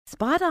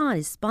Spot On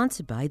is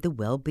sponsored by the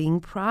Wellbeing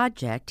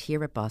Project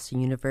here at Boston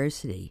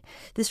University.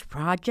 This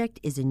project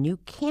is a new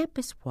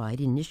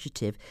campus-wide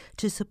initiative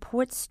to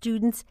support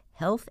students'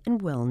 health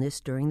and wellness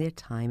during their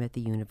time at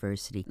the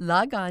university.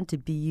 Log on to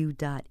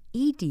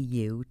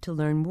bu.edu to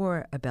learn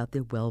more about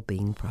the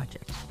Wellbeing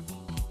Project.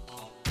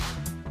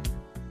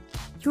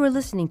 You are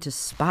listening to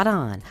Spot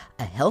On,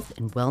 a health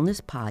and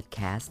wellness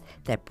podcast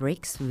that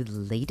breaks through the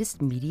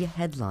latest media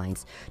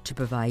headlines to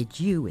provide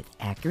you with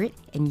accurate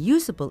and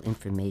usable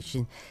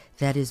information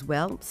that is,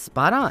 well,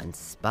 spot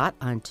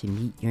on to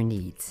meet your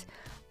needs.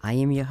 I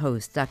am your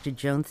host, Dr.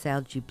 Joan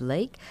Salge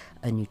Blake,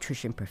 a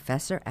nutrition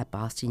professor at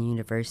Boston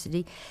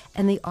University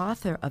and the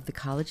author of the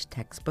college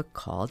textbook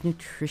called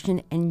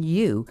Nutrition and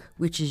You,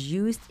 which is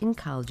used in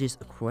colleges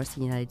across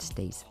the United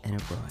States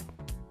and abroad.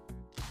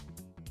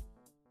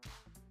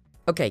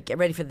 Okay, get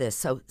ready for this.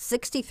 So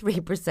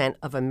 63%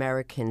 of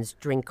Americans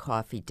drink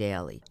coffee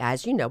daily.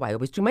 As you know, I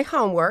always do my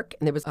homework,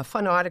 and there was a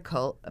fun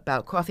article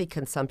about coffee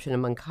consumption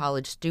among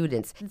college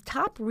students. The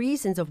top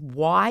reasons of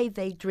why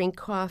they drink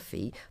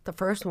coffee, the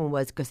first one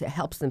was because it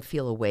helps them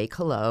feel awake.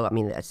 Hello, I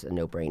mean, that's a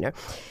no-brainer.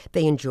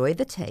 They enjoy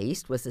the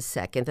taste was the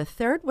second. The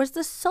third was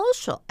the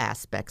social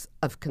aspects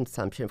of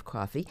consumption of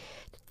coffee.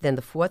 Then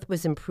the fourth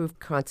was improved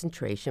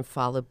concentration,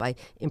 followed by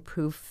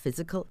improved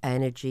physical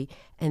energy,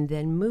 and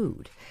then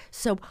mood.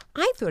 So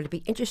I thought it'd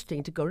be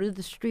interesting to go to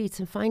the streets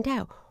and find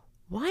out,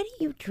 why do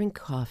you drink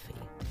coffee?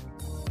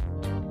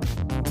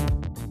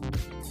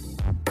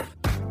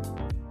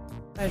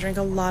 I drink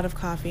a lot of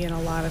coffee and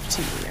a lot of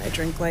tea. I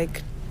drink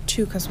like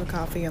 2 cups of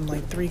coffee and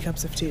like 3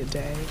 cups of tea a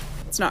day.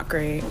 It's not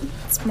great.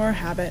 It's more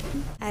habit.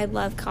 I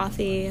love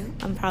coffee.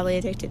 I'm probably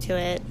addicted to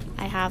it.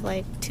 I have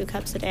like 2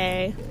 cups a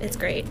day. It's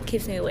great. It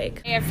keeps me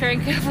awake. I've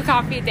drank a cup of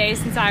coffee a day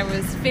since I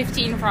was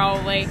 15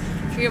 probably.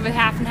 Drink it with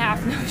half and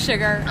half, no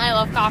sugar. I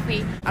love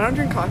coffee. I don't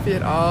drink coffee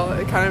at all.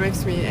 It kind of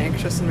makes me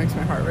anxious and makes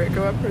my heart rate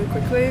go up pretty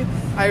quickly.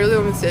 I really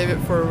want to save it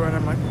for when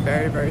I'm like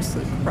very, very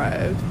sleep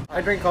deprived.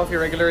 I drink coffee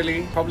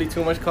regularly, probably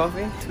too much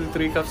coffee,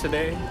 2-3 cups a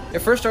day. It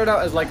first started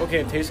out as like, okay,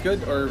 it tastes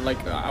good or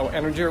like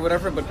energy or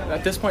whatever, but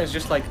at this point it's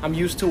just like I'm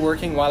used to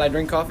working while I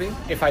drink coffee.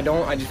 If I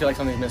don't, I just feel like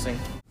something's missing.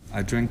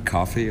 I drink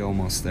coffee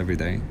almost every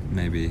day,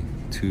 maybe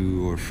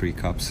 2 or 3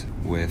 cups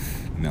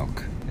with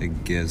milk.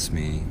 It gives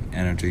me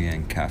energy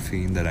and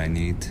caffeine that I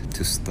need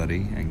to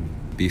study and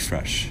be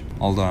fresh.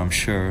 Although I'm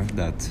sure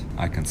that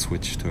I can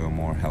switch to a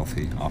more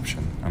healthy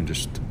option. I'm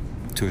just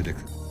too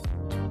addicted.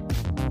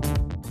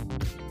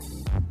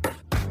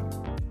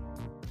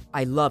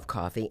 I love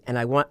coffee, and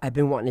I've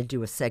been wanting to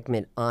do a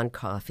segment on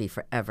coffee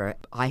forever.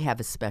 I have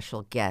a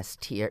special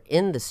guest here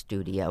in the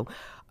studio.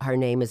 Her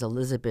name is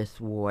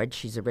Elizabeth Ward.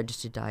 She's a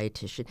registered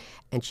dietitian,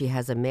 and she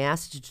has a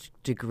master's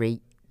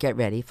degree, get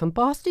ready, from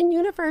Boston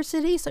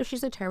University. So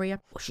she's a terrier.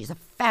 She's a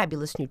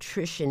fabulous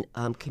nutrition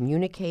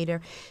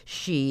communicator.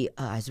 She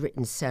has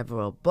written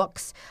several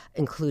books,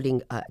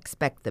 including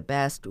Expect the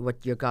Best,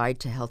 What Your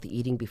Guide to Healthy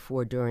Eating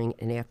Before, During,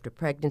 and After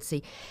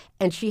Pregnancy.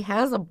 And she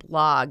has a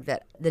blog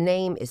that the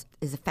name is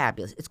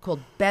fabulous. It's called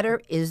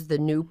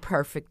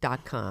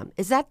betteristhenewperfect.com.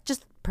 Is that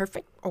just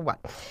perfect or what?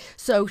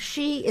 So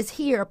she is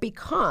here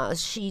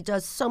because she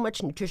does so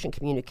much nutrition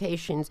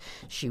communications.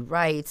 She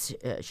writes,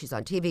 she's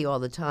on TV all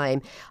the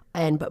time.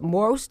 But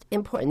most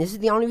important, this is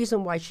the only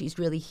reason why she's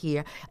really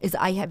here, is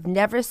I have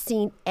never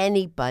seen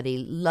anybody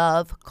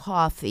love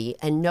coffee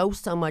and know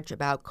so much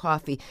about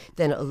coffee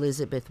than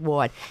Elizabeth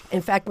Ward.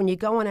 In fact, when you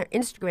go on her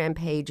Instagram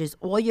pages,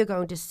 all you're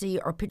going to see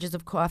are pictures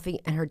of coffee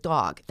and her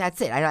dog.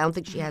 That's it. I don't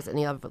think she has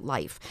any other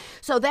life.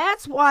 So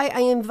that's why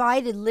I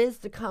invited Liz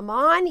to come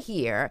on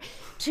here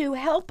to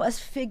help us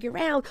figure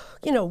out,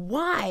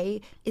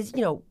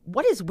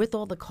 what is with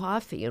all the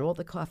coffee and all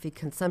the coffee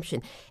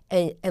consumption.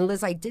 And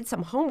Liz, I did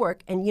some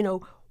homework, and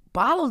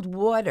bottled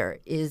water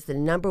is the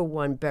number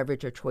 1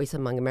 beverage of choice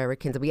among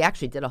Americans. We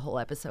actually did a whole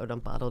episode on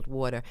bottled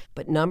water.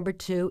 But number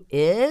 2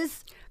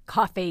 is?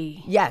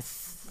 Coffee.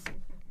 Yes.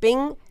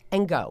 Bing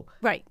and go.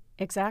 Right.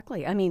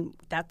 Exactly. I mean,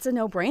 that's a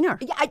no-brainer.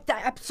 Yeah,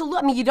 absolutely.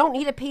 I mean, you don't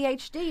need a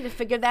PhD to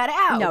figure that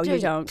out. No, you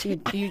don't.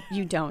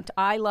 You don't.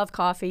 I love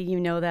coffee. You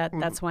know that.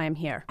 That's why I'm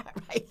here.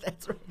 Right.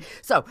 That's right.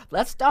 So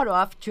let's start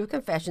off. True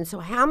confession. So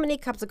how many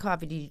cups of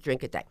coffee do you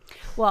drink a day?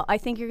 Well, I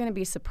think you're going to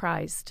be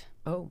surprised.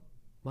 Oh,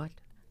 what?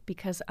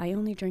 Because I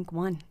only drink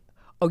 1.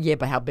 Oh, yeah,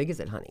 but how big is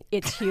it, honey?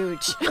 It's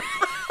huge.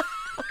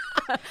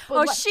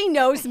 She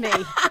knows me.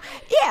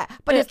 Yeah,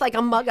 but it's like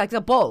a mug, like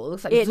a bowl. It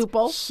looks like a soup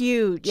bowl. It's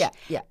huge. Yeah.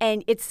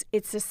 And it's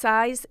the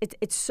size.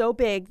 It's so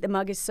big. The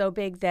mug is so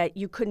big that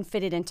you couldn't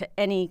fit it into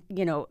any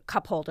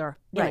cup holder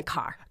in a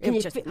car. All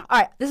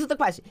right, this is the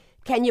question.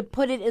 Can you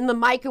put it in the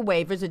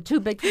microwave? Or is it too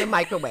big for the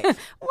microwave?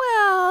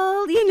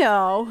 Well,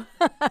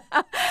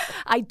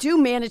 I do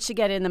manage to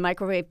get it in the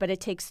microwave, but it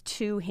takes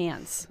 2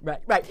 hands.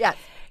 Right, yeah.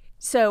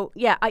 So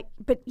yeah, I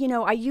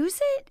use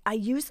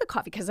the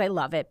coffee because I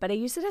love it, but I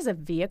use it as a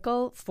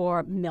vehicle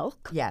for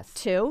milk. Yes.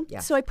 Too.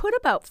 Yes. So I put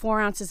about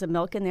 4 ounces of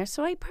milk in there.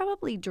 So I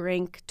probably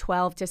drink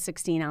 12 to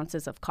 16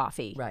 ounces of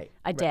coffee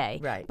a day.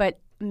 Right.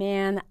 But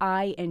man,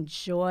 I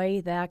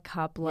enjoy that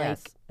cup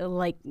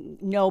like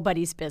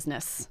nobody's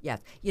business. Yes.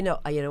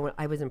 When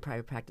I was in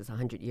private practice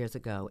 100 years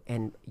ago,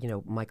 and,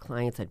 my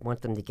clients, I'd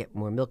want them to get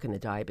more milk in the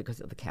diet because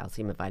of the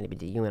calcium and vitamin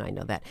D, you and I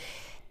know that.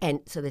 And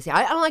so they say,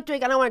 I don't want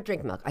to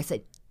drink milk. I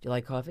said, do you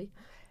like coffee?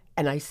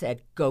 And I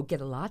said, go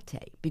get a latte.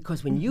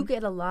 Because when you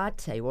get a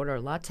latte, order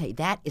a latte,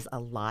 that is a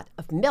lot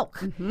of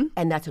milk.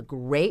 And that's a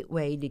great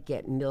way to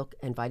get milk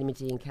and vitamin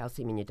D and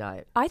calcium in your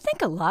diet. I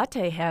think a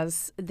latte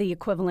has the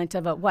equivalent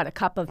of a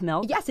cup of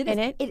milk. Yes, it is. in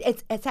it.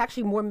 It's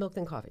actually more milk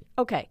than coffee.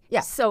 Okay. Yeah.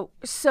 So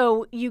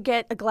you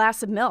get a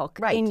glass of milk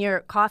in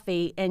your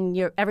coffee, and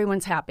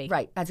everyone's happy.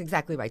 Right. That's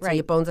exactly right. So Right.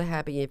 your bones are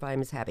happy, your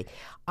vitamins are happy.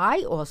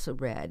 I also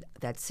read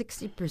that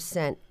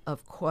 60%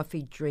 of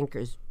coffee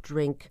drinkers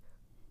drink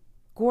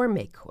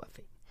gourmet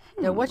coffee.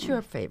 Now, what's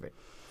your favorite?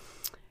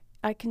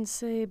 I can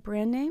say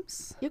brand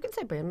names. You can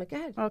say brand. Go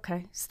ahead.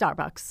 Okay.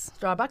 Starbucks.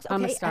 Starbucks. Okay.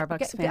 I'm a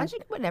Starbucks fan.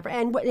 Whatever.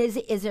 And what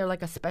is there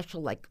like a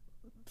special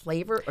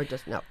flavor or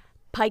just no?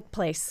 Pike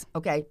Place.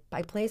 Okay.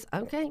 Pike Place.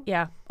 Okay.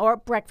 Yeah. Or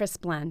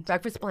Breakfast Blend.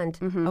 Breakfast blend.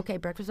 Okay,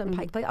 breakfast and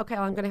Pike Place. Okay,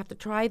 well, I'm going to have to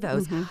try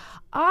those.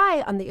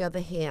 I, on the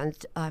other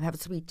hand, have a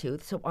sweet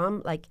tooth, so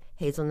I'm like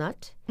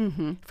hazelnut,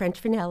 French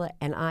vanilla,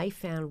 and I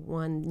found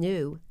one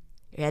new.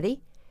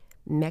 Ready?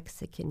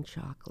 Mexican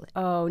chocolate.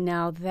 Oh,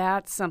 now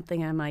that's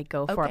something I might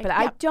go for. Okay, But yeah.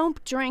 I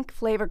don't drink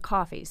flavored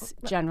coffees,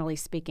 generally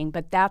speaking.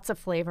 But that's a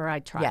flavor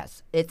I'd try.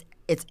 Yes, it's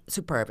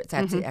superb. It's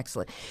absolutely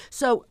excellent.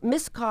 So,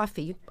 Miss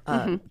Coffee,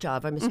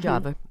 Java, Miss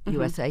Java,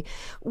 USA,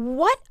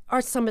 what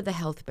are some of the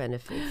health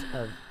benefits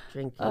of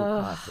drinking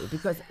coffee?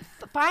 Because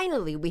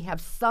finally we have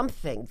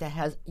something that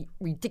has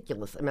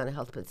ridiculous amount of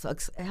health benefits.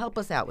 So help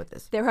us out with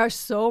this. There are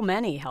so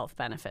many health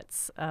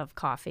benefits of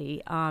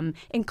coffee,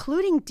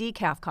 including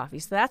decaf coffee.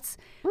 So that's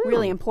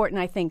really important,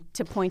 I think,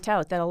 to point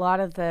out that a lot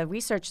of the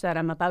research that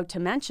I'm about to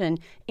mention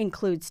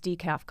includes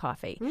decaf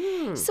coffee.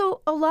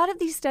 So a lot of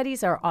these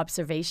studies are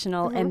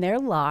observational and they're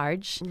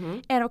large.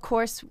 And of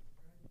course,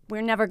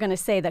 we're never going to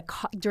say that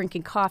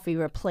drinking coffee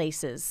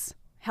replaces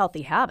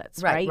healthy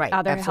habits, right? Right,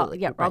 Other absolutely.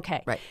 yeah, Right,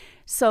 okay. right.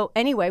 So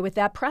anyway, with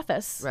that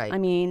preface, Right. I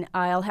mean,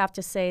 I'll have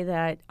to say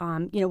that,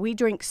 we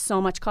drink so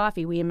much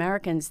coffee, we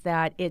Americans,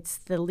 that it's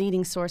the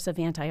leading source of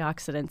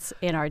antioxidants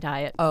in our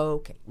diet.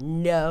 Okay,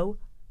 no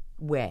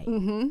way.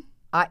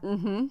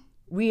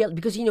 Real,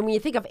 because when you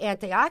think of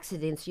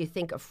antioxidants, you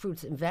think of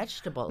fruits and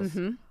vegetables.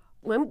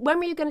 When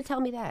were you going to tell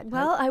me that?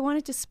 Well, I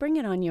wanted to spring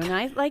it on you, and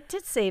I like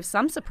to save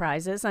some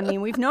surprises. I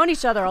mean, we've known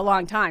each other a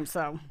long time,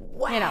 so,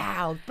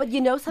 wow. But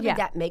something Yeah.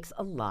 that makes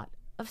a lot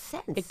of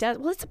sense. It does.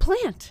 Well, it's a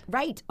plant.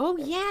 Right. Oh,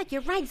 yeah,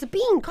 you're right. It's a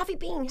bean, coffee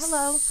bean.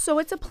 Hello. So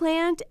it's a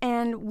plant,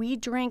 and we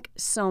drink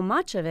so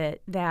much of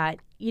it that,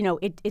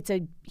 it's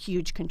a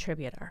huge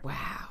contributor.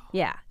 Wow.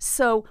 Yeah.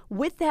 So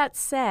with that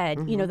said,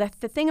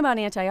 the thing about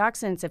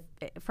antioxidants,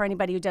 for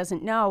anybody who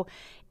doesn't know,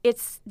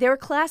 they're a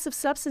class of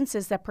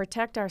substances that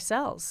protect our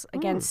cells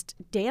against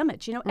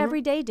damage,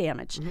 everyday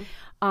damage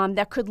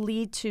that could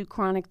lead to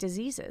chronic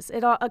diseases.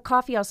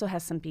 Coffee also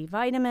has some B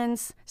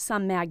vitamins,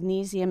 some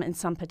magnesium, and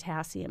some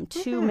potassium.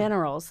 Two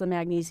minerals, the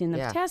magnesium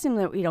and the potassium,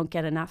 that we don't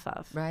get enough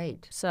of.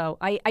 Right. So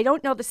I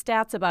don't know the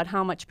stats about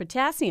how much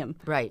potassium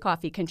Right.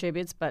 coffee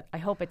contributes, but I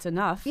hope it's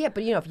enough. Yeah,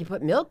 but if you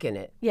put milk in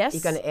it, Yes.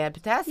 you're going to add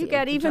potassium. You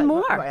get That's even right.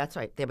 more. Right, that's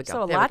right. There we go.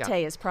 So a There we go.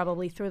 latte is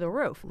probably through the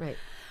roof. Right.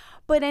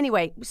 But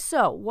anyway,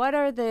 so what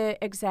are the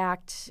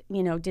exact,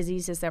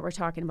 diseases that we're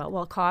talking about?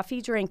 Well,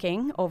 coffee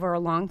drinking over a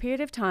long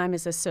period of time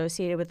is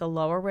associated with a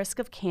lower risk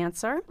of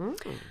cancer.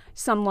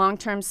 Some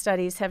long-term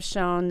studies have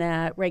shown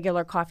that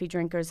regular coffee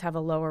drinkers have a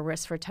lower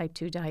risk for type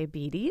 2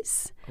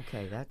 diabetes.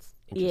 Okay, that's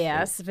interesting.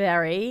 Yes,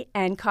 very.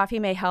 And coffee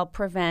may help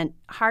prevent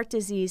heart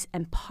disease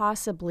and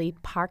possibly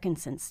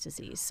Parkinson's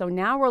disease. So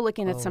now we're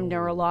looking at some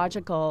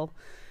neurological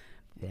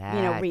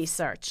That's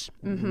research.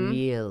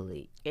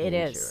 really It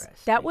is. interesting.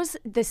 That was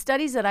the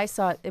studies that I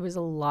saw. It was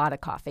a lot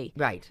of coffee.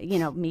 Right.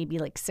 Maybe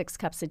like 6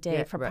 cups a day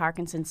Yeah, for right.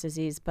 Parkinson's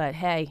disease. But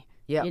hey,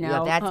 Yeah,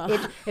 that's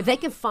it. If they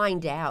can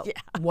find out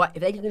if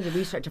they can do the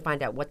research to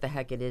find out what the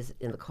heck it is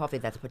in the coffee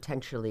that's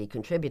potentially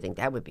contributing,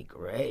 that would be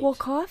great. Well,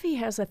 coffee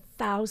has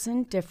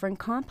 1,000 different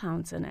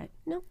compounds in it.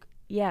 No,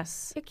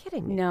 Yes. you're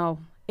kidding me. No.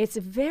 It's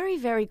very,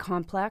 very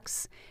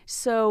complex.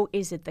 So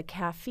is it the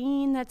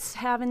caffeine that's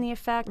having the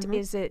effect?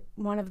 Is it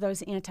one of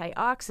those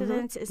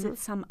antioxidants? Is it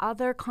some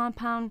other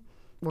compound?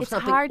 Or it's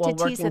something hard to all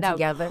tease working it out.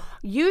 together?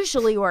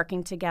 Usually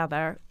working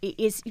together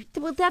is,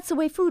 well, that's the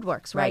way food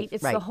works, right?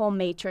 It's right. the whole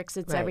matrix.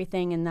 It's Right.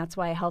 everything, and that's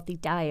why a healthy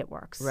diet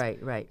works. Right.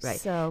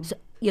 So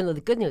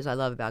the good news I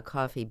love about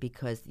coffee,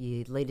 because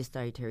the latest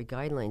dietary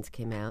guidelines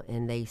came out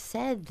and they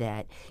said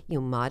that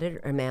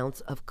moderate amounts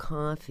of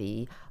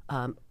coffee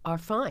are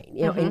fine.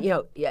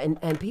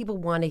 And people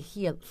want to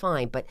hear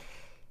fine, but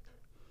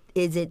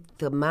is it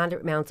the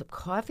moderate amounts of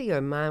coffee or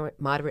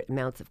moderate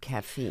amounts of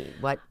caffeine?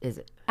 What is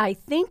it? I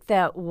think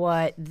that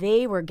what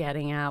they were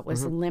getting at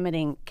was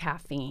limiting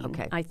caffeine.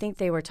 Okay. I think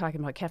they were talking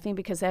about caffeine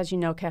because, as you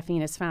know,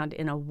 caffeine is found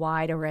in a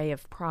wide array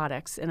of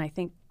products, and I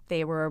think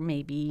they were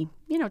maybe,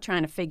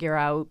 trying to figure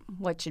out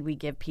what should we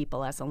give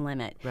people as a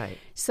limit. Right.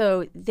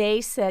 So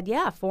they said,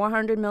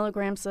 400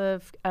 milligrams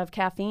of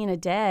caffeine a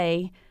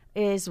day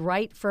is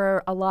right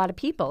for a lot of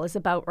people, is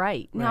about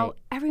right. Now, Right.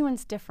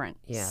 everyone's different.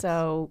 Yes.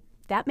 So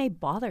that may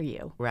bother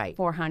you. Right.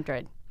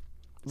 400.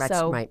 That's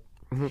So- right.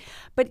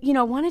 But,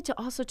 I wanted to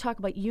also talk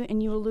about you,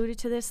 and you alluded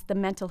to this, the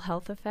mental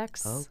health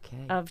effects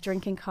Okay. of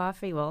drinking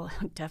coffee. Well,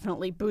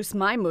 definitely boosts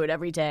my mood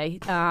every day.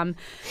 And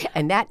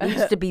that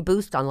needs to be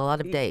boosted on a lot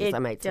of days, It I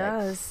might say.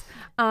 does.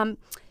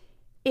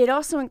 It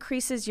also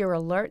increases your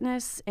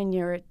alertness and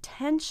your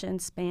attention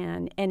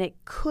span, and it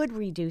could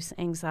reduce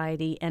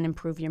anxiety and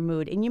improve your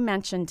mood. And you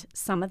mentioned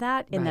some of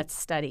that in Right. that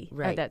study,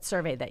 Right. that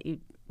survey that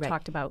you Right.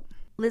 talked about.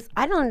 Liz,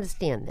 I don't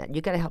understand that.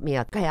 You got to help me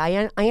out. Okay,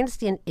 I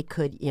understand it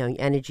could,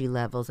 energy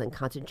levels and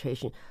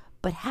concentration,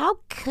 but how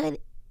could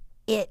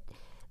it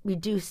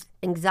reduce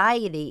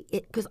anxiety?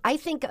 Because I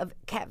think of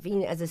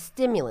caffeine as a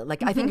stimulant.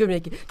 Like I think you're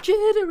making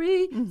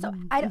jittery. So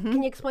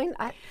can you explain?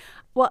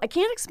 Well, I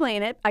can't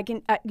explain it. I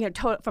can,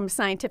 from a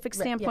scientific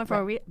standpoint,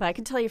 but I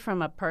can tell you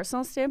from a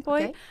personal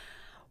standpoint. Okay.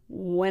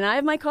 When I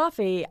have my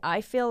coffee,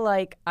 I feel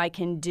like I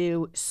can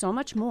do so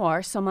much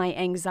more, so my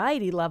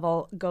anxiety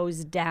level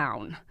goes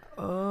down.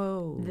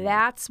 Oh,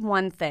 That's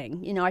one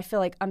thing. I feel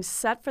like I'm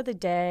set for the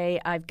day.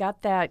 I've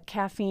got that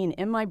caffeine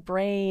in my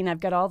brain. I've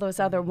got all those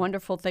other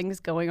wonderful things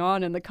going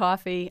on in the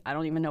coffee. I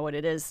don't even know what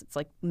it is. It's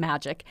like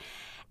magic.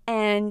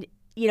 And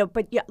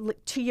but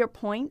to your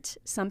point,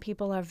 some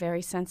people are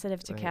very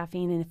sensitive to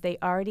caffeine, and if they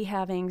already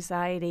have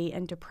anxiety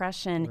and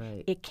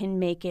depression, it can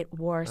make it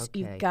worse. Okay.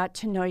 You've got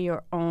to know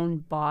your own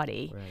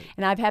body. Right.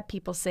 And I've had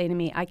people say to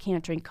me, I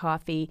can't drink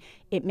coffee.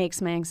 It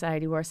makes my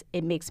anxiety worse.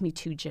 It makes me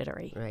too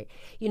jittery. right.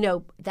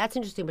 That's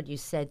interesting what you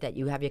said, that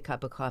you have your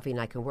cup of coffee and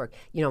I can work.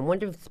 I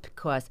wonder if it's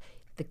because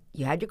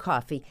you had your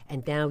coffee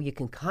and now you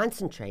can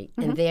concentrate,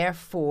 and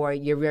therefore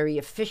you're very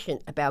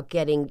efficient about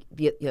getting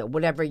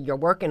whatever you're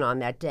working on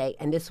that day,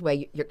 and this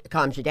way it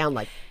calms you down.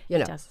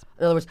 It does.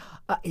 In other words,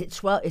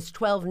 it's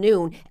 12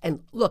 noon,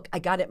 and look, I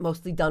got it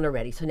mostly done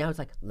already. So now it's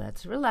like,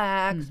 let's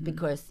relax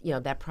because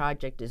that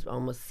project is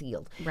almost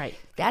sealed. Right.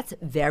 That's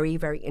very,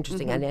 very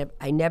interesting.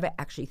 I never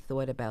actually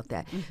thought about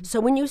that. So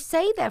when you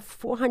say that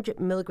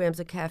 400 milligrams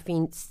of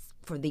caffeine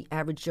for the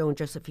average Joe and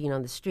Josephine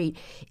on the street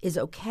is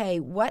okay,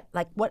 what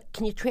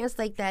can you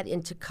translate that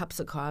into cups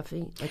of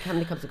coffee? Like how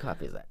many cups of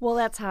coffee is that? Well,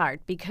 that's hard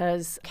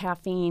because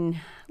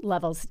caffeine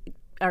levels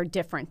are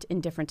different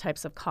in different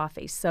types of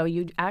coffee. So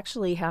you'd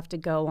actually have to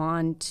go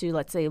on to,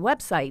 let's say, a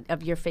website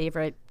of your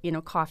favorite,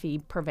 coffee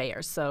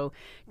purveyors. So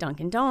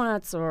Dunkin'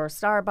 Donuts or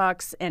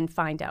Starbucks, and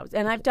find out.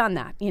 And I've done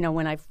that,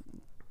 when I've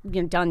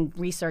done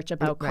research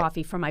about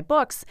coffee for my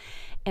books,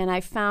 and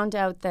I found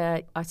out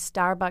that a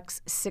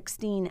Starbucks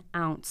 16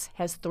 ounce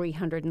has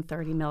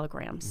 330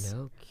 milligrams.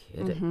 No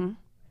kidding.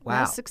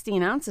 Wow. Now,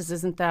 16 ounces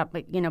isn't that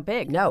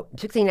big. No,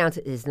 16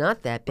 ounces is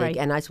not that big. Right.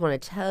 And I just want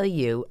to tell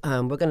you,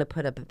 we're going to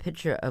put up a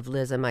picture of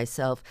Liz and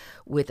myself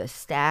with a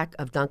stack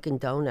of Dunkin'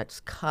 Donuts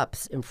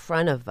cups in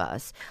front of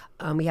us.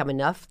 We have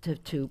enough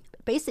to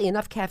basically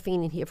enough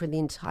caffeine in here for the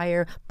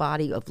entire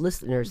body of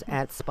listeners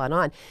at Spot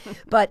On.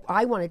 But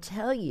I want to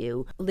tell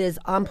you, Liz,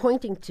 I'm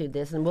pointing to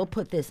this, and we'll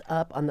put this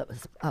up on the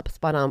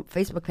Spot On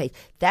Facebook page.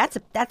 That's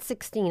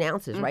 16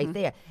 ounces right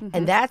there.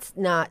 And that's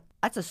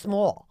a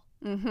small.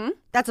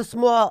 That's a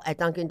small at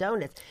Dunkin'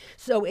 Donuts.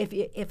 So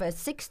if a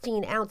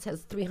 16 ounce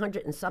has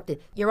 300 and something,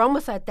 you're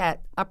almost at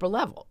that upper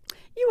level.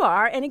 You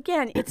are. And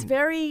again, it's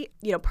very,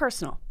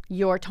 personal,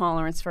 your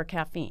tolerance for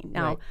caffeine.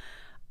 Now,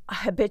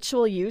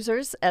 habitual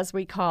users, as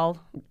we call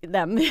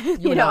them,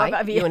 You and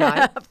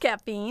I. of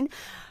caffeine,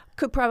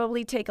 could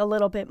probably take a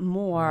little bit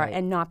more Right.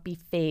 and not be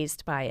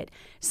fazed by it.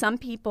 Some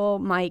people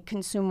might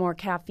consume more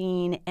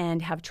caffeine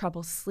and have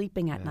trouble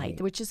sleeping at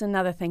night, which is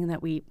another thing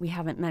that we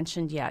haven't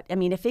mentioned yet. I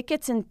mean, if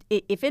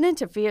it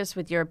interferes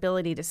with your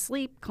ability to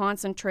sleep,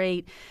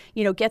 concentrate,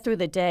 get through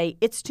the day,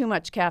 it's too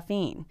much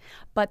caffeine.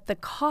 But the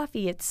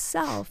coffee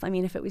itself, I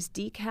mean, if it was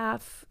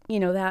decaf,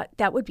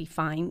 that would be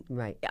fine.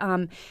 Right.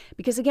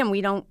 Because again,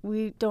 we don't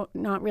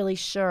not really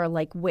sure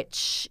like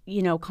which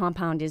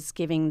compound is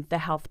giving the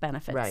health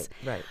benefits.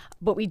 Right.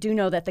 But we do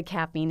know that the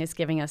caffeine is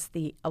giving us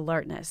the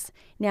alertness.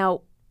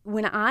 Now,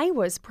 when I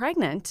was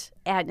pregnant,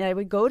 and I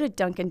would go to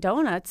Dunkin'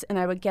 Donuts and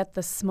I would get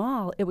the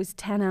small, it was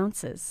 10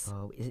 ounces.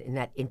 Oh, isn't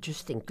that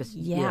interesting? Because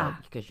Yeah.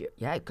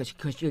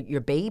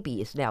 your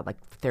baby is now like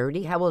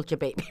 30. How old is your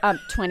baby?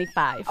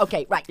 25.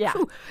 Okay, right. Yeah.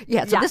 Phew.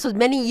 Yeah. So Yeah. this was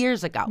many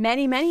years ago.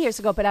 Many, many years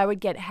ago, but I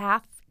would get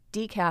half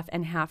decaf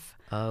and half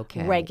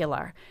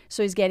regular.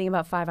 So he's getting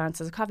about 5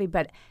 ounces of coffee.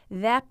 But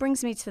that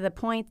brings me to the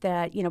point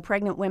that,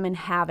 pregnant women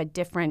have a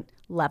different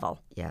level.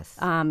 Yes.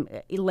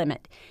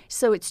 Limit.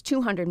 So it's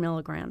 200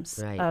 milligrams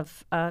Right.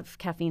 of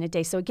caffeine a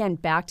day. So again,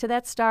 back to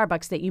that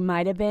Starbucks that you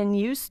might have been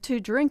used to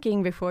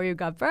drinking before you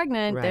got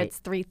pregnant. Right. That's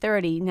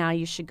 330. Now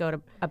you should go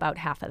to about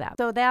half of that.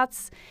 So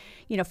that's,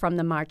 from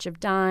the March of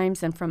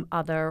Dimes and from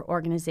other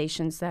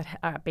organizations that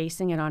are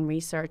basing it on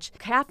research.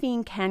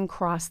 Caffeine can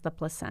cross the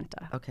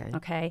placenta. Okay.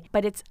 Okay.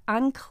 But it's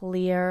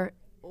unclear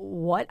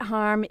what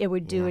harm it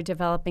would do a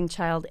developing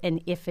child,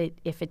 and if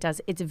it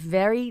does. It's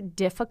very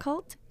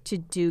difficult to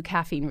do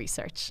caffeine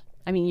research.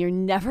 I mean, you're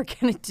never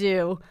going to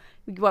do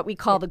what we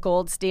call the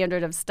gold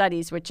standard of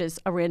studies, which is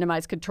a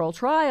randomized control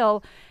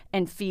trial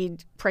and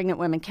feed pregnant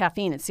women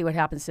caffeine and see what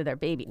happens to their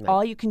baby. Right.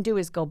 All you can do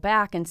is go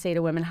back and say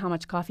to women, how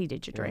much coffee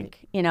did you drink?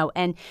 Right. You know,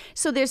 and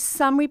so there's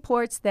some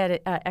reports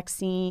that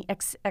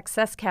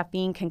excess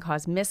caffeine can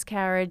cause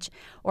miscarriage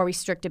or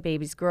restrict a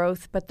baby's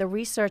growth, but the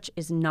research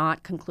is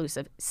not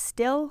conclusive.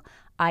 Still,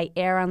 I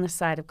err on the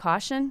side of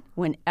caution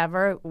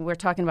whenever we're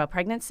talking about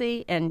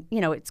pregnancy, and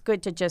you know it's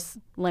good to just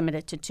limit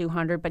it to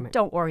 200. But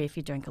don't worry if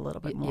you drink a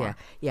little bit more.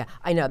 Yeah,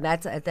 I know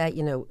that's that.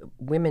 You know,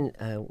 women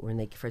when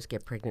they first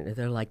get pregnant,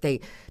 they're like they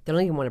don't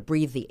even want to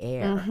breathe the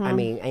air. Mm-hmm. I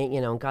mean, and, you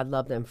know, God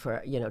love them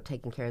for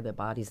taking care of their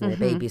bodies and their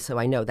babies. So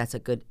I know that's a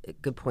good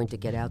point to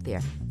get out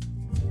there.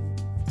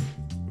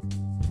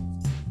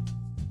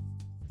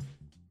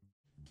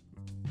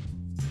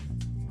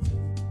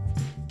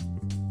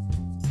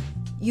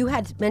 You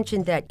had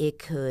mentioned that it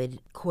could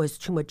cause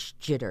too much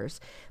jitters,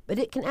 but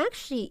it can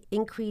actually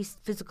increase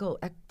physical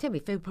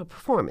activity, physical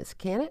performance,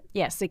 can it?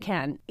 Yes, it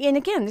can. And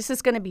again, this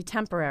is going to be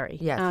temporary.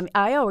 Yes.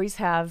 I always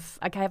have,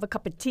 I have a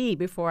cup of tea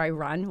before I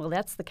run. Well,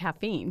 that's the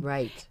caffeine.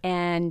 Right.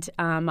 And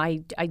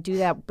I do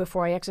that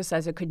before I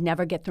exercise. I could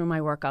never get through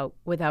my workout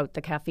without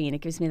the caffeine.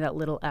 It gives me that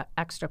little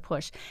extra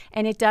push.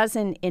 And it does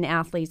in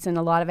athletes, and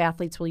a lot of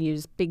athletes will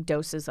use big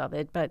doses of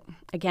it. But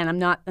again, I'm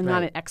not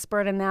an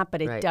expert in that,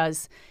 but it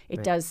does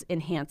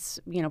enhance,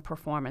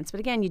 performance. But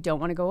again, you don't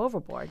want to go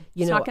overboard.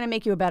 It's not going to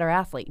make you a better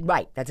athlete.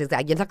 Right. That's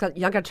exactly. You're not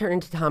going to turn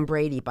into Tom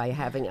Brady by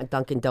having a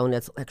Dunkin'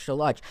 Donuts extra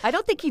large. I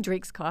don't think he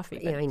drinks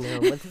coffee. Yeah, I know.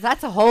 But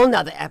that's a whole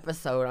nother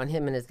episode on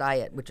him and his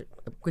diet, which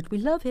we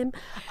love him.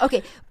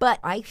 Okay, but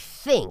I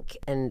think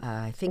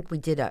we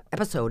did an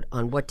episode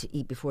on what to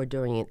eat before,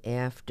 during, and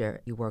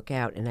after you work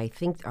out, and I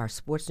think our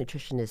sports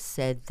nutritionist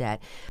said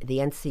that the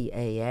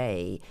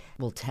NCAA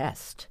will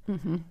test,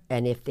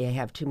 and if they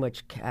have too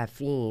much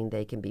caffeine,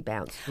 they can be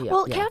bounced.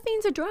 Well,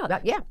 caffeine's a drug.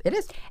 Yeah, it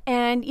is.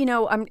 And,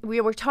 we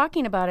were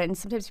talking about it, and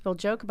sometimes people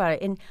joke about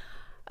it. And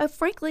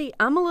frankly,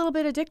 I'm a little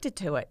bit addicted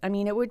to it. I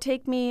mean, it would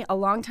take me a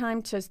long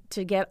time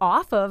to get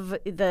off of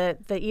the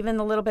even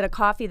the little bit of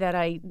coffee that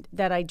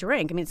I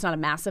drink. I mean, it's not a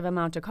massive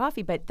amount of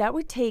coffee, but that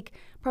would take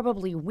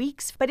probably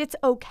weeks. But it's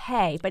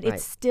okay. But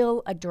it's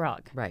still a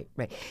drug. Right.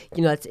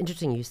 It's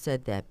interesting you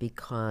said that,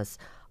 because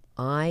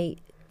I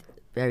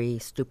very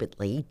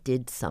stupidly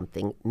did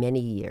something many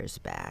years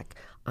back.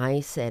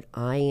 I said,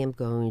 I am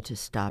going to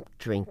stop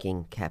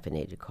drinking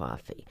caffeinated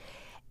coffee.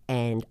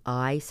 And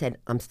I said,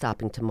 I'm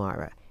stopping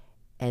tomorrow.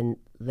 And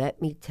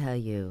let me tell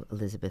you,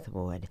 Elizabeth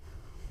Ward,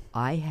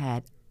 I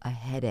had a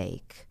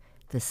headache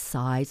the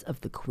size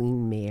of the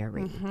Queen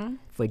Mary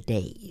for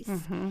days.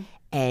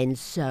 And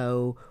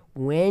so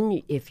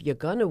if you're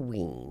going to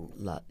wean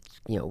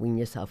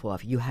yourself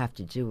off, you have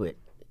to do it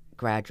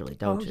gradually,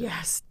 don't you? Oh,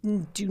 yes.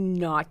 Do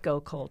not go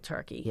cold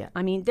turkey. Yeah.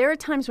 I mean, there are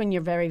times when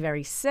you're very,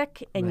 very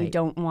sick and you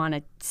don't want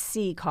to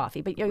see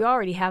coffee, but you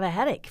already have a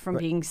headache from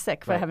being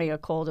sick, for having a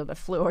cold or the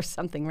flu or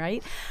something,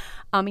 right?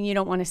 And you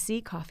don't want to see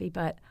coffee,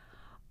 but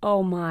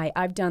oh my,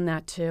 I've done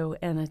that too.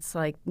 And it's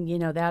like,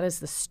 that is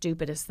the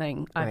stupidest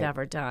thing I've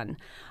ever done.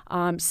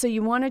 So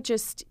you want to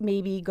just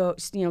maybe go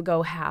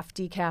half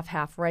decaf,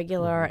 half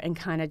regular, and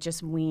kind of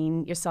just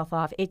wean yourself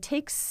off. It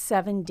takes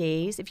 7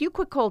 days. If you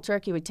quit cold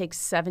turkey, it would take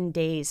 7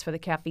 days for the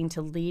caffeine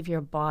to leave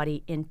your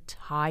body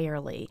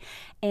entirely.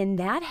 And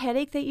that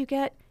headache that you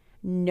get,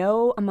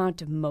 no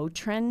amount of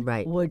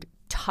Motrin would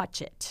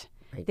touch it.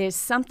 Right. There's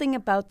something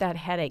about that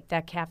headache,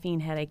 that caffeine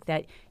headache,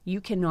 that you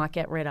cannot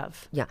get rid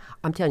of. Yeah,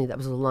 I'm telling you, that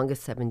was the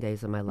longest 7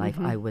 days of my life.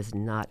 I was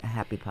not a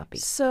happy puppy.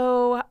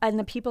 So, and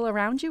the people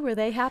around you, were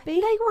they happy?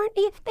 They weren't.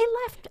 They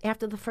left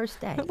after the first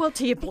day. Well,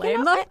 do you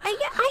blame them?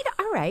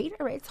 All right.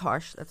 It's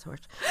harsh. That's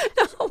harsh.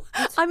 No,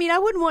 I mean, I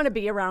wouldn't want to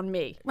be around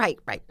me. Right.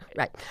 All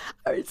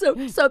right,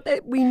 so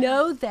we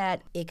know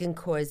that it can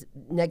cause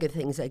negative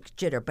things like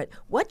jitter, but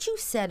what you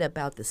said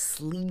about the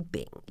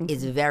sleeping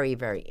is very,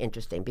 very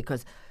interesting,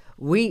 because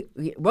we're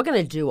going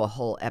to do a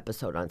whole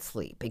episode on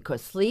sleep,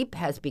 because sleep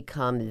has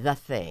become the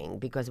thing,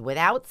 because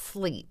without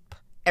sleep,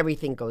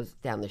 everything goes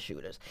down the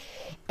shooters.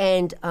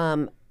 And,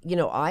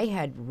 I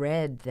had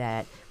read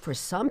that for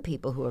some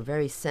people who are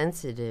very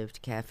sensitive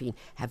to caffeine,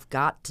 have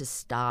got to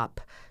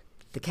stop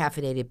the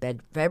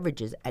caffeinated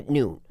beverages at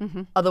noon.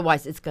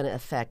 Otherwise, it's going to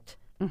affect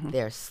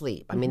their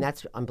sleep. I mean,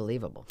 that's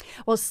unbelievable.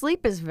 Well,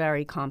 sleep is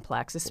very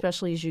complex,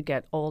 especially as you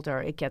get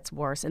older. It gets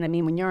worse. And I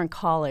mean, when you're in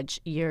college,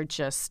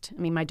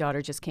 my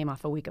daughter just came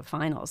off a week of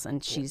finals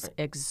and she's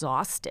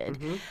exhausted.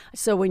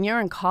 So when you're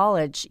in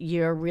college,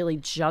 you're really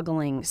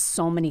juggling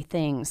so many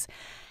things.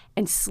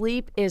 And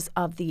sleep is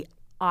of the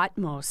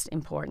utmost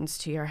importance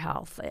to your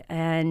health,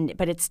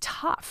 but it's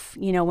tough,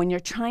 when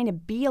you're trying to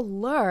be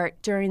alert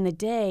during the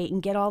day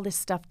and get all this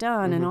stuff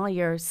done and all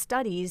your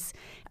studies,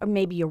 or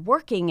maybe you're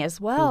working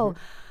as well.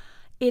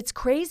 It's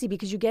crazy,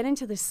 because you get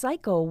into this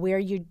cycle where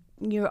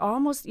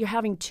you're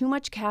having too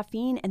much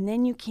caffeine, and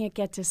then you can't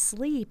get to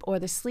sleep, or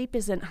the sleep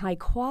isn't high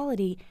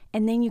quality,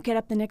 and then you get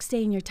up the next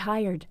day and you're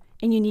tired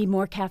and you need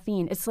more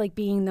caffeine. It's like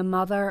being the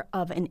mother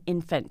of an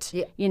infant.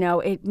 Yeah. You know,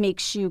 it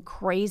makes you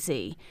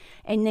crazy.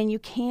 And then you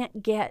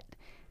can't get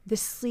the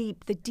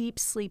sleep, the deep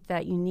sleep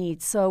that you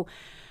need. So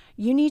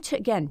you need to,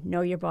 again,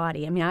 know your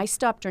body. I mean, I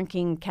stopped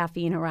drinking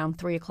caffeine around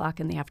 3 o'clock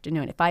in the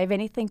afternoon. If I have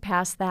anything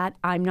past that,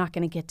 I'm not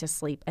going to get to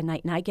sleep at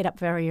night. And I get up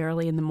very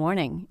early in the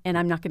morning, and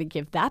I'm not going to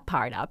give that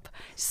part up.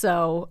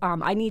 So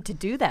I need to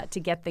do that to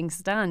get things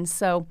done.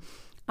 So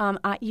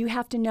you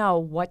have to know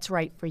what's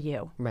right for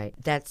you. Right.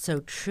 That's so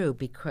true,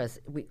 because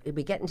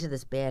we get into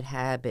this bad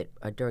habit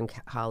during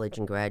college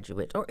and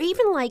graduate, or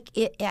even like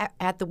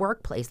at the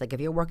workplace. Like if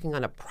you're working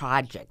on a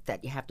project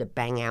that you have to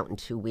bang out in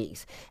 2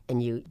 weeks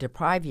and you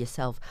deprive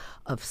yourself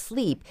of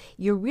sleep,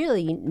 you're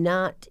really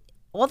not.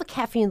 All the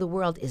caffeine in the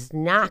world is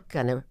not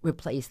going to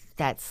replace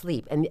that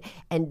sleep. And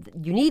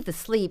you need the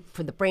sleep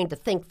for the brain to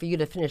think, for you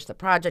to finish the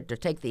project or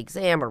take the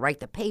exam or write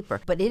the paper.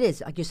 But it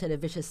is, like you said, a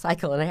vicious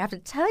cycle. And I have to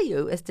tell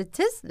you a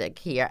statistic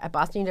here at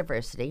Boston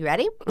University. You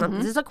ready?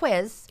 This is a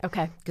quiz.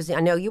 Okay. Because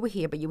I know you were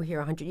here, but you were here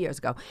 100 years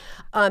ago.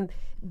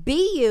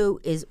 BU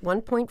is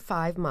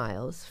 1.5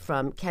 miles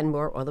from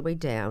Kenmore all the way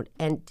down.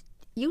 And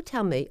you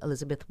tell me,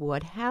 Elizabeth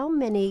Ward, how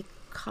many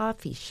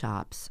coffee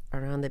shops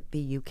are on the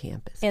BU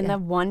campus? In the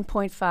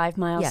 1.5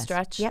 mile Yes.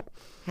 stretch? Yep.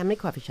 How many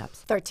coffee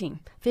shops? 13.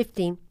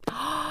 15.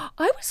 I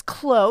was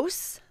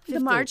close. The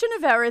 15. margin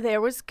of error there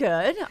was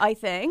good, I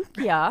think.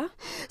 Yeah.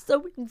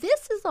 So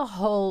this is a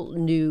whole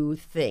new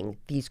thing,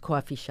 these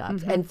coffee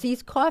shops. And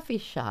these coffee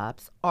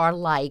shops are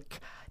like,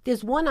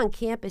 there's one on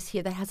campus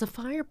here that has a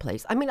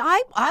fireplace. I mean,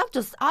 I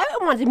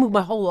wanted to move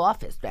my whole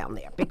office down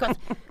there because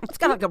it's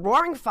got like a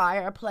roaring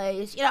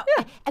fireplace, you know,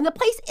 and the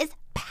place is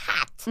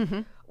packed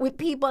with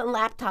people and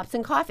laptops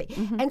and coffee.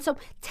 And so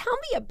tell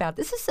me about,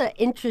 this is an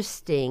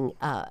interesting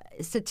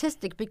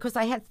statistic, because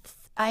I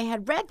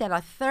had read that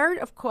a third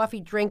of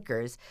coffee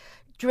drinkers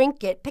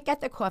pick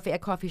out their coffee at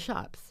coffee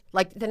shops.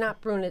 Like, they're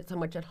not brewing it so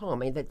much at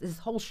home. I mean, this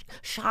whole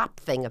shop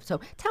thing. So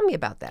tell me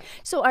about that.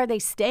 So are they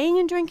staying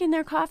and drinking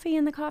their coffee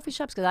in the coffee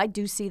shops? Because I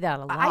do see that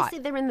a lot. I see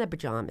they're in their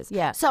pajamas.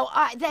 Yeah. So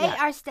they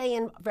are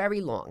staying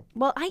very long.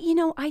 Well,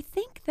 I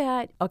think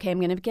that, okay, I'm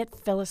going to get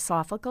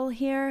philosophical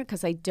here,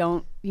 because I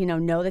don't,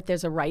 know that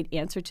there's a right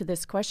answer to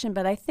this question.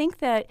 But I think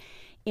that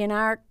in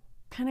our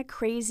kind of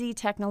crazy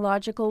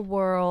technological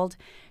world,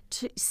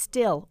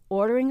 still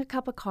ordering a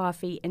cup of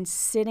coffee and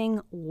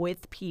sitting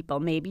with people.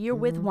 Maybe you're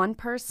with one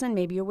person,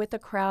 maybe you're with a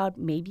crowd,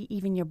 maybe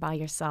even you're by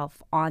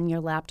yourself on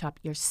your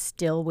laptop. You're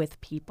still with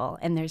people.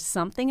 And there's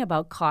something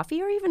about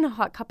coffee or even a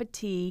hot cup of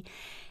tea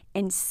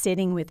and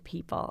sitting with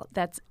people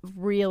that's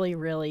really,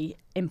 really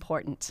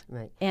important.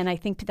 Right. And I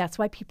think that's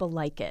why people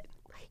like it.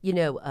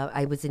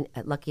 I was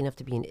lucky enough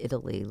to be in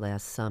Italy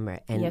last summer.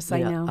 And, Yes, I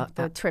know.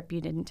 The trip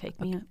you didn't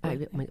take me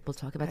on. We'll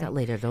talk about that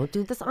later. Don't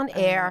do this on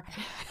air.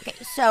 Okay,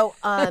 so,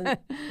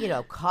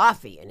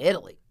 coffee in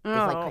Italy is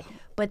like,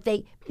 but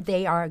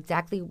they are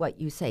exactly what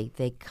you say.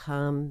 They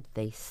come,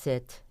 they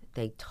sit,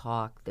 they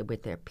talk, they're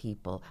with their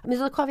people. I mean,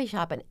 there's a coffee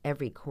shop in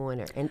every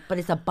corner, but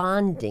it's a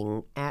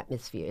bonding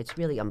atmosphere. It's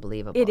really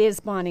unbelievable. It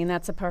is bonding.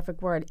 That's a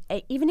perfect word.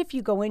 Even if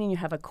you go in and you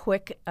have a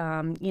quick,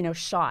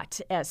 shot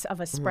of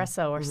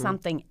espresso or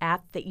something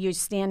you're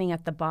standing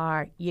at the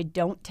bar, you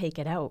don't take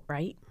it out,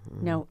 right?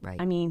 No,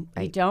 right. I mean,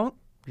 Right. you don't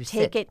You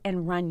take sit. it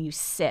and run. You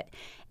sit.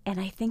 And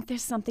I think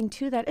there's something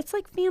to that. It's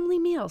like family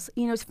meals.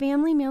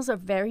 Family meals are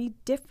very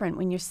different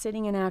when you're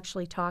sitting and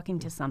actually talking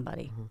to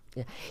somebody.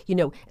 Yeah.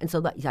 And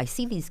so I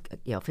see these,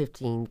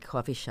 15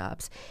 coffee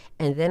shops,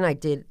 and then I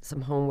did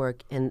some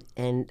homework, and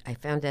I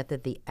found out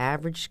that the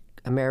average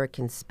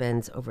American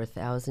spends over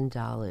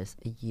 $1,000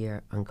 a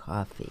year on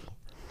coffee.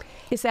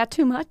 Is that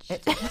too much?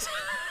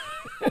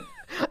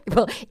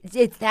 Well,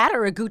 it's that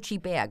or a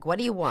Gucci bag. What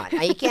do you want?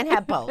 You can't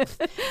have both.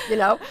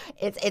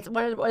 It's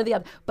one or the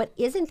other. But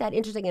isn't that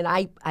interesting? And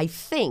I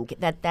think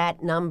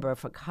that number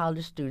for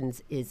college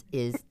students is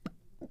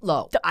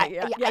low.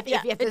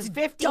 If there's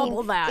 15,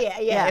 double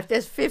that. Yeah. If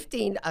there's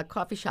 15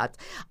 coffee shops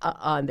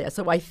on there,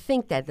 so I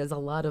think that there's a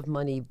lot of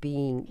money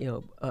being,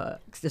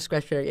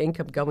 discretionary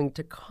income going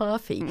to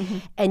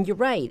coffee. And you're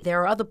right.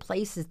 There are other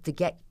places to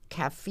get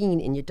caffeine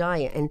in your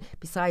diet, and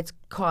besides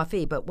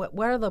coffee. But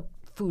what other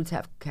foods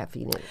have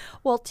caffeine in it?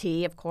 Well,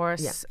 tea, of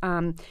course,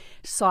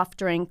 soft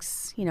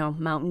drinks,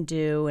 Mountain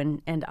Dew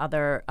and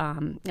other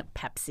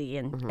Pepsi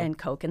and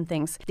Coke and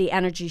things. The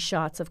energy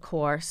shots, of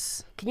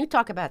course. Can you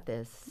talk about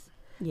this?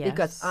 Yes.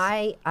 Because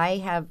I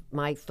have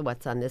my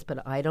thoughts on this,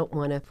 but I don't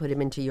want to put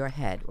them into your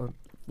head or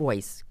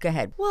voice. Go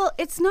ahead. Well,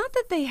 it's not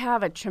that they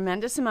have a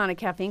tremendous amount of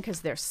caffeine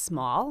because they're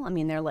small. I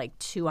mean, they're like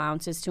 2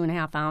 ounces,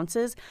 2.5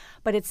 ounces,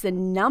 but it's the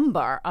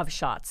number of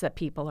shots that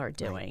people are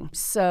doing. Right.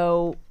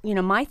 So,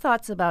 my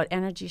thoughts about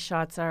energy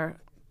shots are,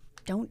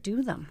 don't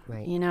do them.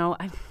 Right.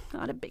 I'm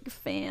not a big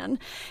fan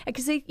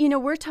because,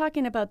 we're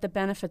talking about the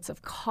benefits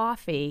of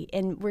coffee,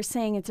 and we're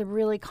saying it's a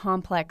really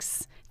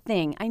complex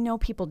thing. I know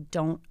people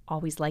don't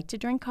always like to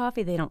drink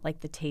coffee. They don't like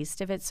the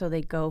taste of it, so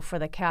they go for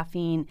the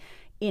caffeine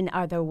in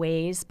other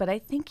ways, but I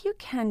think you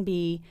can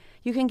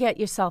get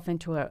yourself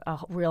into a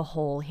real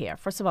hole here.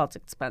 First of all, it's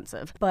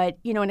expensive, but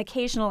an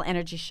occasional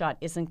energy shot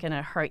isn't going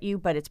to hurt you,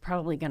 but it's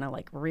probably going to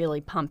like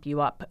really pump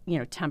you up,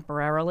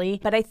 temporarily.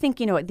 But I think,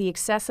 the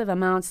excessive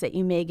amounts that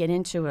you may get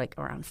into like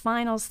around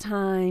finals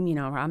time,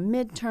 around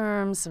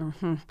midterms,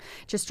 or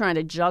just trying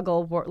to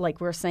juggle,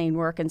 like we're saying,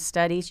 work and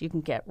studies, you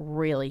can get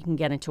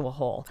into a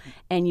hole,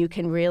 and you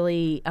can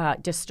really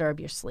disturb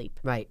your sleep.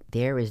 Right.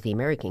 There is the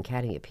American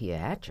Academy of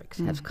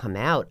Pediatrics has come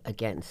out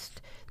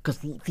against, because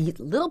the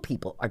little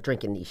people are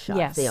drinking these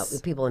shots.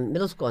 Yes. People in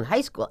middle school and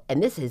high school,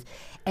 and this is,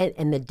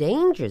 and the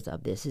dangers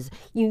of this is,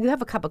 you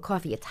have a cup of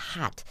coffee, it's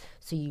hot,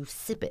 so you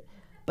sip it,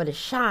 but a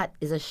shot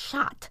is a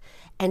shot.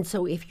 And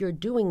so if you're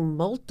doing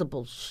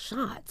multiple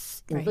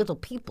shots in little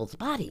people's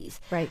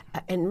bodies,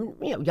 and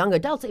young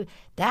adults,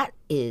 that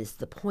is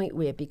the point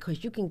where,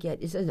 because you can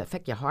it doesn't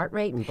affect your heart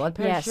rate and blood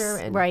pressure.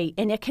 Yes, right.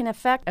 And it can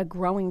affect a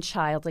growing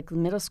child, like the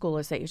middle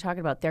schoolers that you're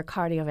talking about, their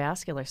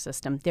cardiovascular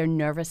system, their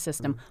nervous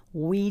system.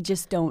 We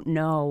just don't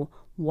know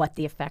what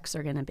the effects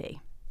are going to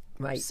be.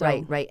 Right.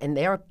 And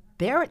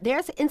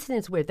there's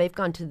incidents where they've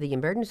gone to the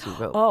emergency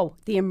room. Oh,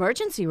 the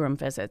emergency room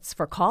visits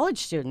for college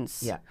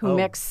students who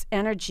mix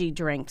energy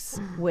drinks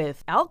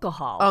with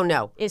alcohol. Oh,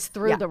 no. Is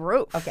through the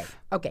roof.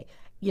 Okay.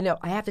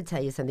 I have to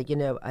tell you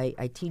something.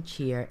 I teach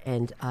here,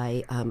 and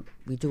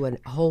we do a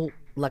whole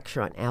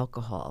lecture on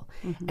alcohol.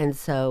 And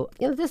so,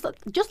 there's,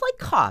 just like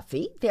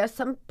coffee, there's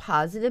some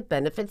positive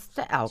benefits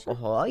to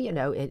alcohol,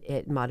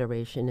 in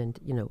moderation and,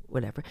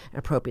 whatever,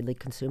 appropriately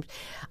consumed.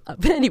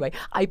 But anyway,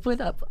 I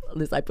put up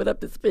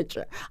this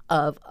picture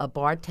of a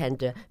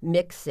bartender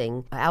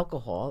mixing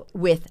alcohol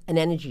with an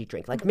energy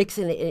drink, like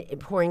mixing it,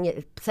 pouring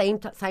it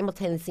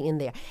simultaneously in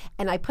there.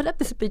 And I put up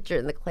this picture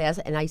in the class,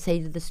 and I say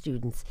to the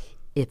students,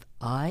 if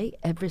I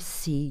ever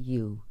see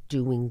you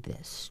doing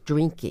this,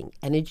 drinking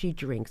energy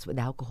drinks with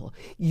alcohol,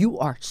 you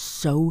are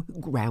so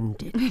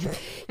grounded.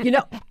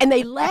 And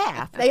they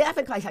laugh. They laugh,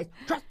 and I say,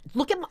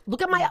 look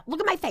at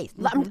my face.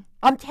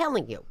 I'm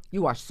telling you,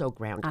 you are so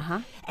grounded.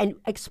 And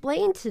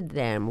explain to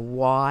them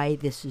why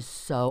this is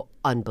so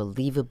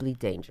unbelievably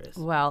dangerous.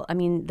 Well, I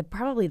mean,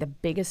 probably the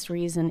biggest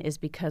reason is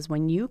because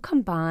when you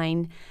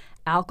combine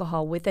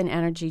alcohol with an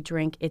energy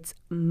drink, it's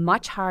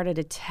much harder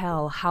to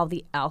tell how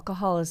the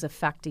alcohol is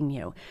affecting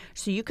you.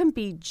 So you can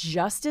be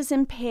just as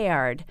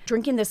impaired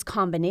drinking this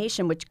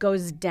combination, which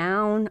goes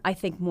down, I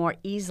think, more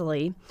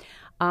easily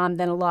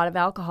than a lot of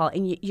alcohol.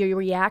 And your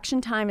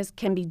reaction time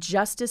can be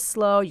just as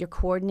slow, your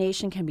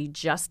coordination can be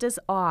just as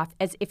off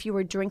as if you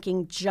were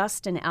drinking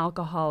just an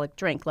alcoholic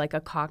drink, like a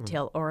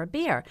cocktail or a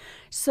beer.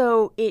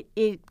 So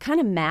it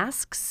kind of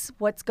masks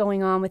what's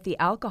going on with the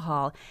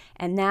alcohol,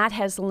 and that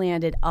has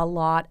landed a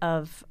lot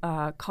of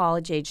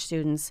college-age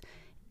students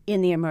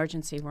in the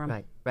emergency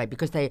room. Right,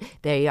 because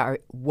they are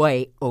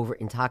way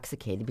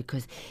over-intoxicated,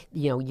 because,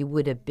 you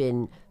would have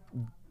been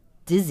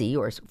dizzy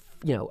or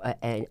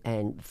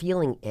and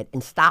feeling it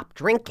and stop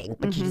drinking,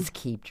 but you just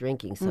keep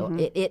drinking. So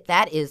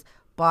that is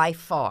by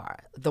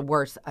far the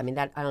worst. I mean,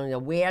 I don't know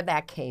where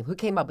that came. Who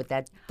came up with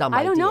that dumb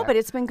idea? I don't know, but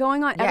it's been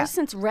going on ever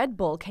since Red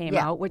Bull came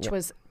out, which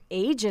was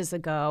ages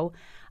ago.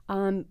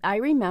 I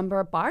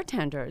remember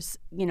bartenders,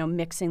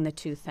 mixing the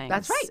two things.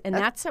 That's right. And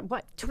that's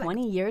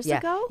 20 years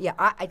ago?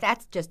 Yeah,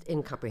 that's just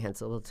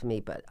incomprehensible to me,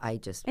 but I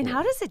just... And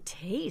how does it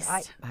taste?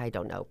 I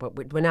don't know,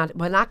 but we're not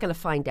going to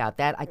find out.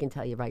 That I can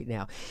tell you right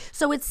now.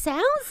 So it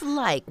sounds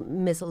like,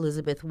 Miss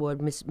Elizabeth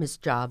Ward, Miss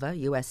Java,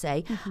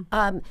 USA,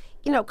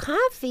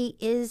 coffee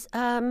is...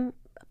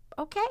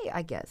 okay,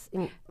 I guess,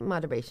 in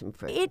moderation.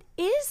 It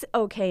is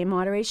okay in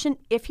moderation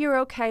if you're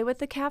okay with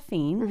the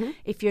caffeine.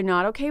 If you're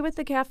not okay with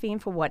the caffeine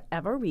for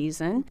whatever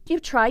reason, you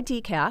try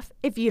decaf.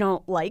 If you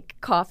don't like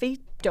coffee,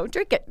 don't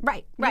drink it.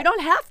 Right. You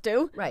don't have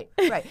to. Right.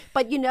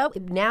 But,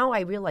 now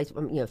I realize,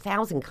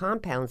 1,000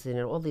 compounds in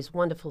it, all these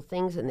wonderful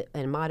things,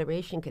 and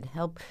moderation can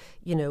help,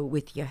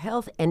 with your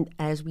health. And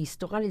as we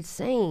started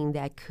saying,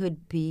 that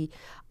could be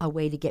a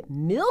way to get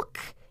milk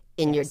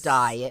in your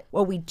diet.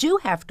 Well, we do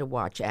have to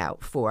watch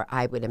out for,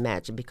 I would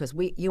imagine, because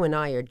you and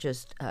I are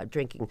just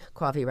drinking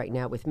coffee right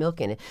now with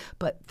milk in it,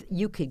 but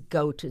you could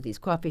go to these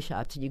coffee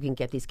shops and you can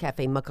get these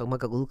cafe mucka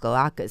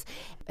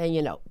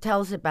and,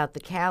 tell us about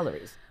the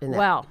calories in that.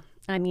 Well,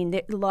 I mean,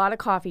 a lot of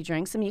coffee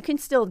drinks. I mean, you can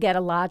still get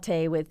a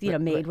latte with,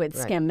 made with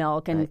skim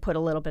milk and put a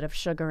little bit of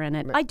sugar in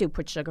it. I do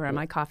put sugar in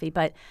my coffee,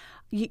 but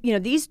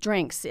these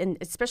drinks, and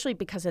especially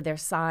because of their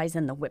size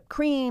and the whipped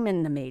cream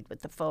and the made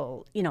with the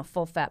full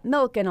fat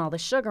milk and all the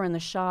sugar and the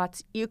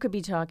shots, you could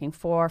be talking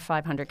 400 or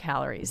 500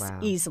 calories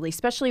easily,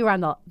 especially around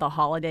the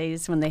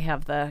holidays when they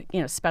have the,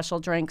 special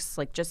drinks.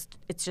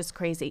 It's just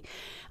crazy.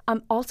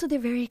 Also, they're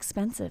very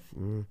expensive.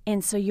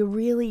 And so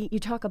you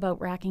talk about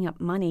racking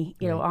up money,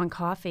 on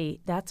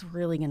coffee, that's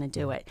really going to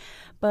do it.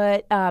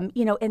 But, and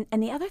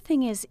the other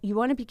thing is you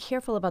want to be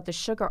careful about the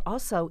sugar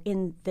also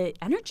in the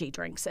energy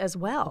drinks as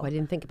well. Oh, I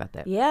didn't think about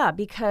that. Yeah,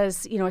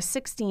 because, a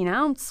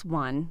 16-ounce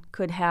one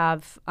could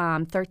have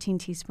 13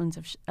 teaspoons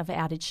of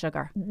added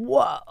sugar.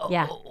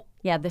 Whoa.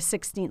 Yeah, the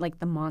 16, like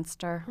the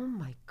Monster. Oh,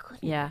 my goodness.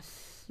 Yeah.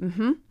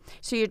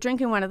 So you're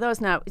drinking one of those.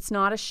 Now, it's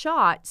not a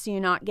shot, so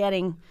you're not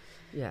getting,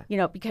 Yeah.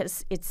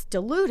 because it's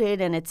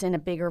diluted and it's in a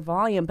bigger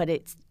volume, but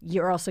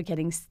you're also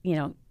getting,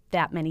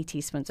 that many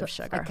teaspoons of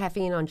sugar. Like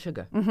caffeine on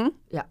sugar.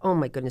 Yeah. Oh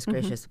my goodness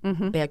gracious.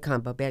 Bad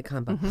combo.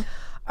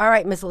 All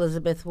right, Miss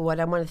Elizabeth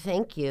Wood, I want to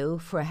thank you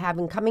for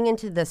coming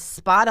into the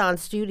Spot On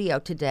studio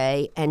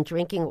today and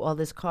drinking all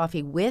this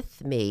coffee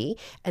with me.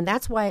 And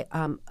that's why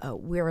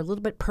we're a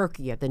little bit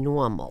perkier than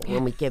normal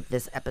when we give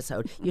this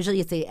episode. Usually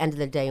it's the end of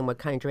the day and we're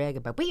kind of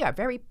dragging, but we are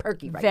very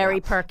perky right now.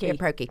 Very perky. Very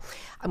perky.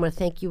 I want to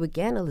thank you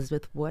again,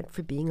 Elizabeth Wood,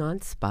 for being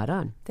on Spot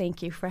On.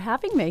 Thank you for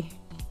having me.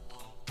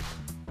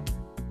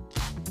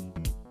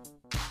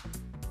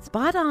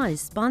 Spot On is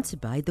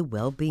sponsored by the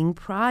Wellbeing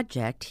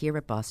Project here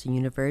at Boston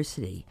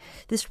University.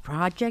 This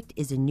project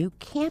is a new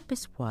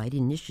campus-wide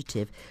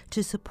initiative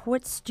to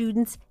support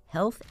students'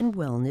 health and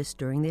wellness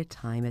during their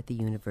time at the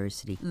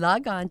university.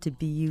 Log on to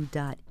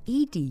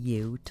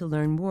bu.edu to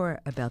learn more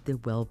about the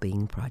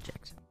Wellbeing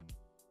Project.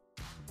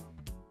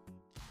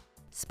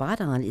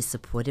 Spot On is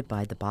supported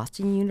by the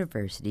Boston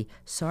University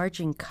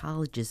Sargent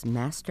College's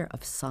Master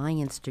of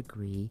Science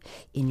degree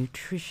in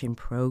Nutrition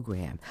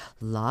program.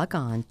 Log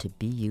on to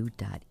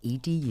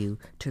bu.edu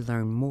to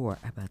learn more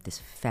about this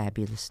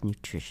fabulous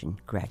nutrition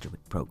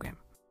graduate program.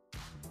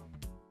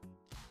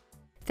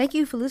 Thank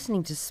you for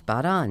listening to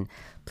Spot On.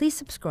 Please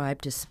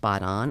subscribe to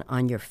Spot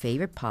On your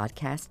favorite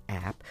podcast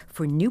app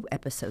for new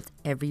episodes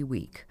every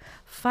week.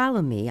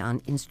 Follow me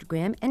on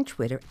Instagram and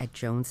Twitter at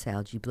Joan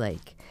Salge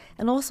Blake.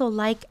 And also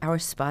like our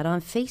Spot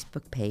On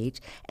Facebook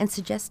page and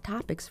suggest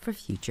topics for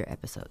future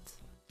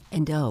episodes.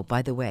 And oh,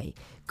 by the way,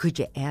 could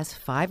you ask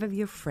 5 of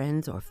your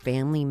friends or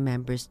family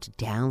members to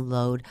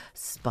download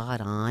Spot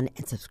On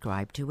and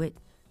subscribe to it?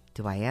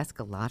 Do I ask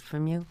a lot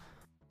from you?